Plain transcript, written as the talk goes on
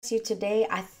You today.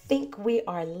 I think we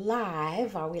are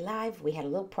live. Are we live? We had a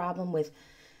little problem with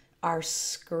our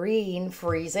screen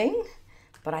freezing,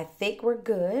 but I think we're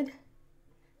good.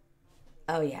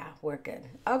 Oh yeah, we're good.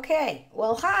 Okay.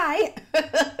 Well, hi.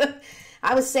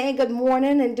 I was saying good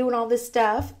morning and doing all this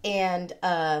stuff, and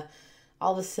all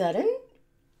of a sudden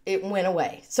it went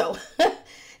away. So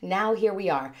now here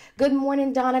we are. Good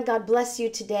morning, Donna. God bless you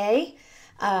today.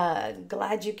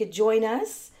 Glad you could join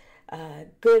us.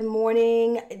 Good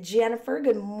morning, Jennifer.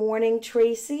 Good morning,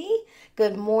 Tracy.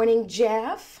 Good morning,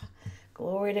 Jeff.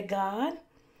 Glory to God.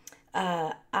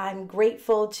 I'm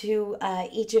grateful to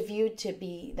each of you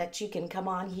that you can come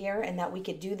on here and that we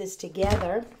could do this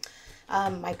together.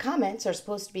 My comments are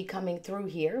supposed to be coming through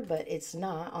here, but it's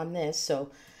not on this, so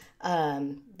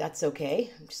that's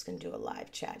okay. I'm just going to do a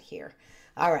live chat here.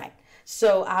 All right,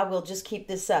 so I will just keep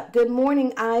this up. Good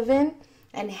morning, Ivan,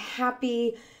 and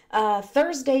happy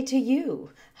Thursday to you.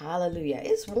 Hallelujah.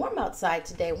 It's warm outside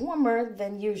today, warmer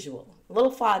than usual. A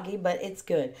little foggy, but it's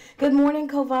good. Good morning,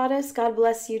 Kovadis. God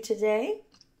bless you today.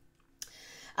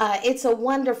 It's a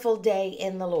wonderful day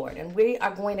in the Lord, and we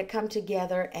are going to come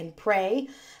together and pray.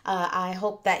 I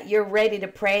hope that you're ready to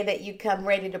pray, that you come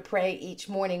ready to pray each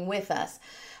morning with us.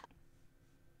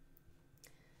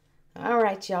 All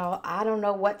right, y'all. I don't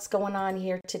know what's going on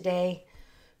here today,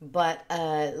 but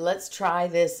let's try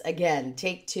this again.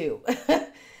 Take two.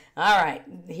 All right,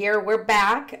 here we're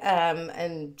back.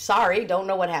 And sorry, don't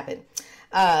know what happened.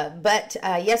 But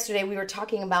yesterday we were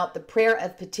talking about the prayer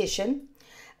of petition.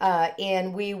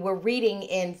 And we were reading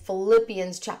in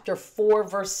Philippians chapter 4,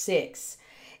 verse 6.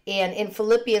 And in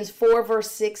Philippians 4, verse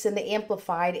 6 in the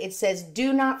Amplified, it says,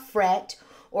 "Do not fret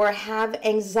or have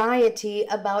anxiety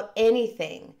about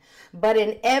anything, but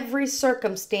in every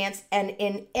circumstance and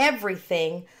in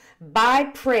everything, by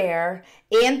prayer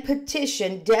and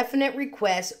petition, definite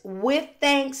requests with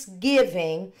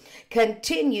thanksgiving,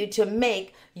 continue to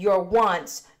make your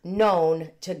wants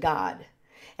known to God."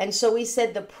 And so we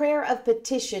said the prayer of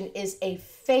petition is a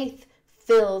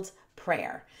faith-filled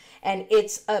prayer. And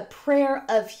it's a prayer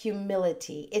of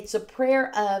humility. It's a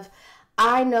prayer of,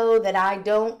 I know that I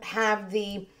don't have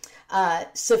the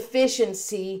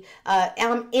sufficiency.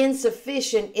 I'm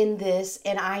insufficient in this,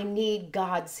 and I need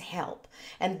God's help.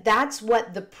 And that's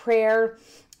what the prayer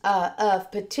of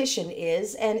petition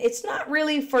is. And it's not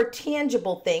really for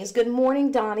tangible things. Good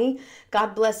morning, Donnie.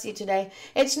 God bless you today.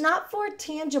 It's not for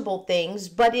tangible things,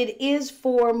 but it is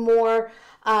for more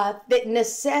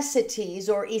necessities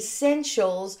or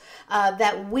essentials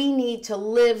that we need to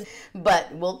live.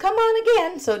 But we'll come on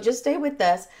again, so just stay with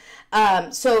us.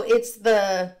 So it's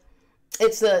the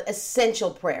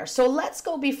essential prayer. So let's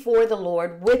go before the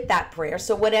Lord with that prayer.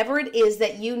 So whatever it is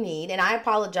that you need, and I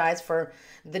apologize for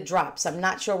the drops. I'm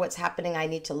not sure what's happening. I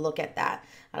need to look at that.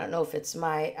 I don't know if it's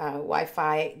my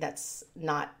Wi-Fi that's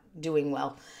not doing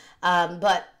well.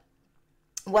 But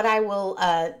what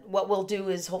we'll do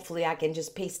is hopefully I can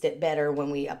just paste it better when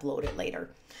we upload it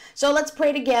later. So let's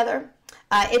pray together.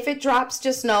 If it drops,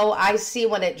 just know I see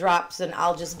when it drops, and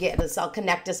I'll just I'll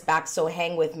connect us back. So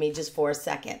hang with me just for a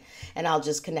second, and I'll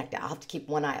just connect it. I'll have to keep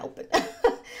one eye open.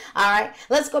 All right,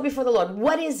 let's go before the Lord.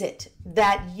 What is it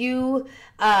that you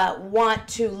want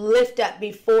to lift up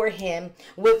before Him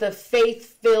with a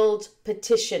faith-filled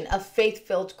petition, a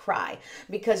faith-filled cry?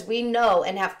 Because we know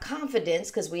and have confidence,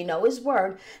 because we know His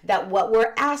Word, that what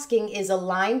we're asking is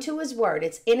aligned to His Word.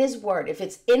 It's in His Word. If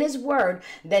it's in His Word,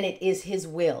 then it is His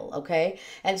will, okay?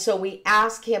 And so we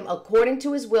ask Him according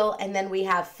to His will, and then we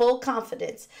have full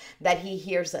confidence that He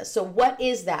hears us. So what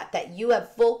is that you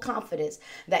have full confidence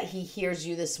that He hears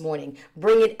you this morning?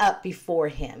 Bring it up before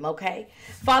Him, okay?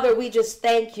 Father, we just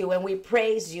thank you and we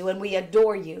praise you and we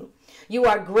adore you. You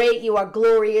are great, you are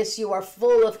glorious, you are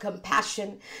full of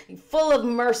compassion, full of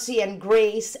mercy and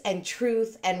grace and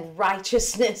truth and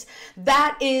righteousness.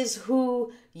 That is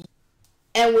who you are.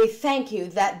 And we thank you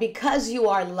that because you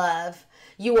are love,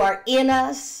 you are in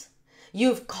us,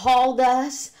 you've called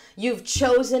us, you've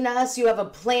chosen us, you have a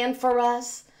plan for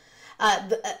us.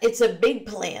 It's a big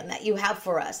plan that you have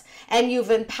for us, and you've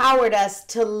empowered us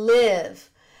to live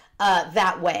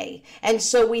that way. And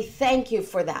so we thank you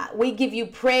for that. We give you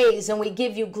praise and we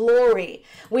give you glory.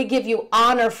 We give you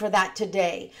honor for that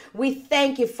today. We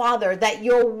thank you, Father, that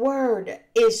your word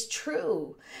is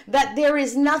true, that there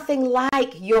is nothing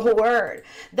like your word,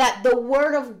 that the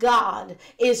word of God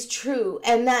is true,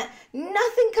 and that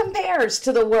nothing compares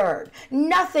to the word.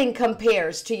 Nothing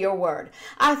compares to your word.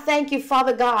 I thank you,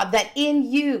 Father God, that in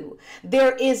you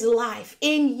there is life.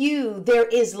 In you there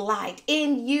is light.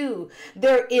 In you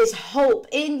there is hope.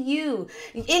 In you,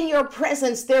 in your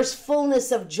presence, there's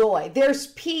fullness of joy. There's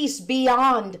peace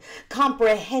beyond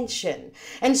comprehension.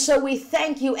 And so we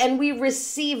thank you and we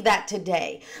receive that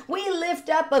today. We lift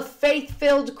up a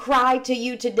faith-filled cry to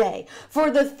you today for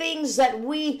the things that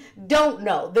we don't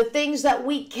know, the things that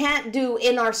we can't do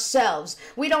in ourselves.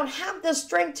 We don't have the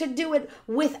strength to do it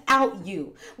without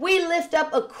you. We lift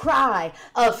up a cry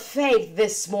of faith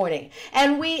this morning,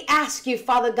 and we ask you,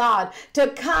 Father God, to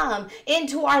come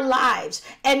into our lives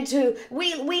and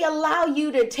we allow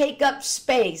you to take up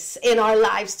space in our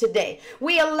lives today.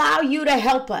 We allow you to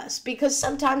help us, because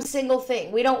sometimes single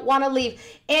thing, we don't want to leave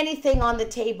anything on the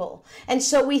table. And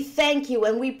so we thank you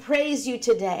and we praise you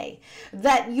today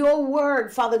that your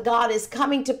word, Father God, is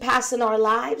coming to pass in our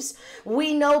lives.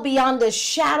 We know beyond a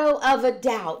shadow of a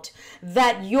doubt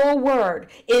that your word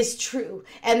is true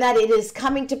and that it is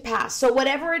coming to pass. So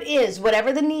whatever it is,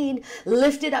 whatever the need,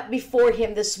 lift it up before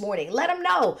him this morning. Let him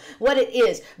know what it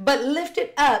is, but lift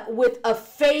it up with a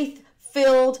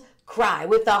faith-filled cry,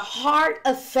 with a heart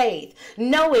of faith,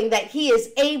 knowing that he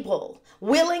is able,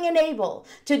 willing and able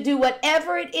to do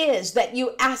whatever it is that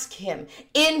you ask him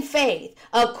in faith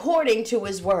according to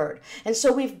his word. And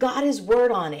so we've got his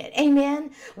word on it.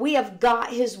 Amen. We have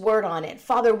got his word on it.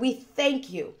 Father, we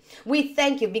thank you. We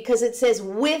thank you because it says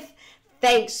with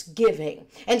thanksgiving.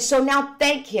 And so now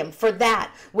thank him for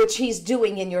that which he's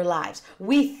doing in your lives.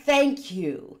 We thank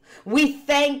you. We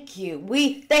thank you.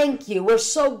 We thank you. We're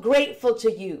so grateful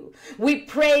to you. We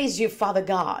praise you, Father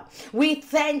God. We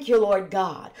thank you, Lord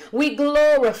God. We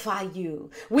glorify you.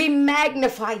 We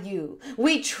magnify you.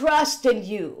 We trust in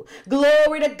you.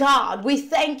 Glory to God. We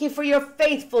thank you for your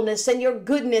faithfulness and your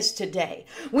goodness today.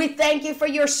 We thank you for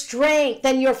your strength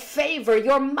and your favor,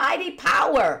 your mighty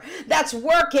power that's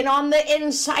working on the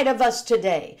inside of us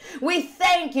today. We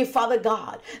thank you, Father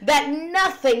God, that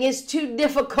nothing is too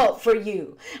difficult for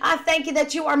you. I thank you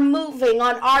that you are moving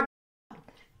on our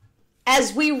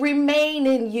as we remain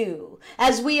in you,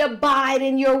 as we abide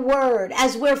in your word,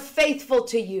 as we're faithful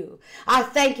to you. I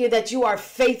thank you that you are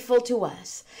faithful to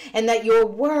us and that your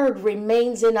word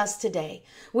remains in us today.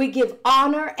 We give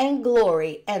honor and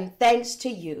glory and thanks to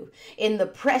you. In the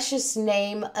precious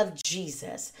name of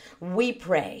Jesus, we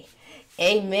pray.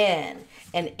 Amen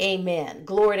and amen.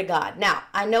 Glory to God. Now,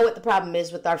 I know what the problem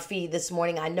is with our feed this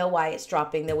morning. I know why it's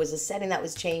dropping. There was a setting that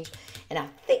was changed, and I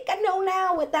think I know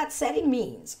now what that setting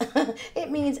means.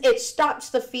 It means it stops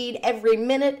the feed every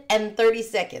minute and 30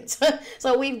 seconds.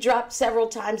 So we've dropped several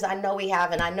times. I know we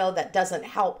have, and I know that doesn't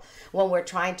help when we're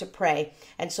trying to pray.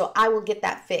 And so I will get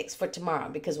that fixed for tomorrow,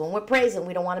 because when we're praising,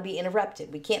 we don't want to be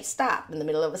interrupted. We can't stop in the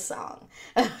middle of a song.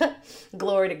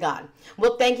 Glory to God.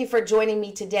 Well, thank you for joining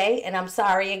me today, and I'm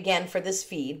sorry again for this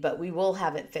feed, but we will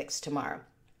have it fixed tomorrow.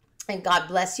 And God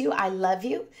bless you. I love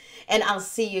you, and I'll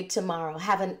see you tomorrow.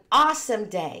 Have an awesome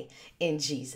day in Jesus.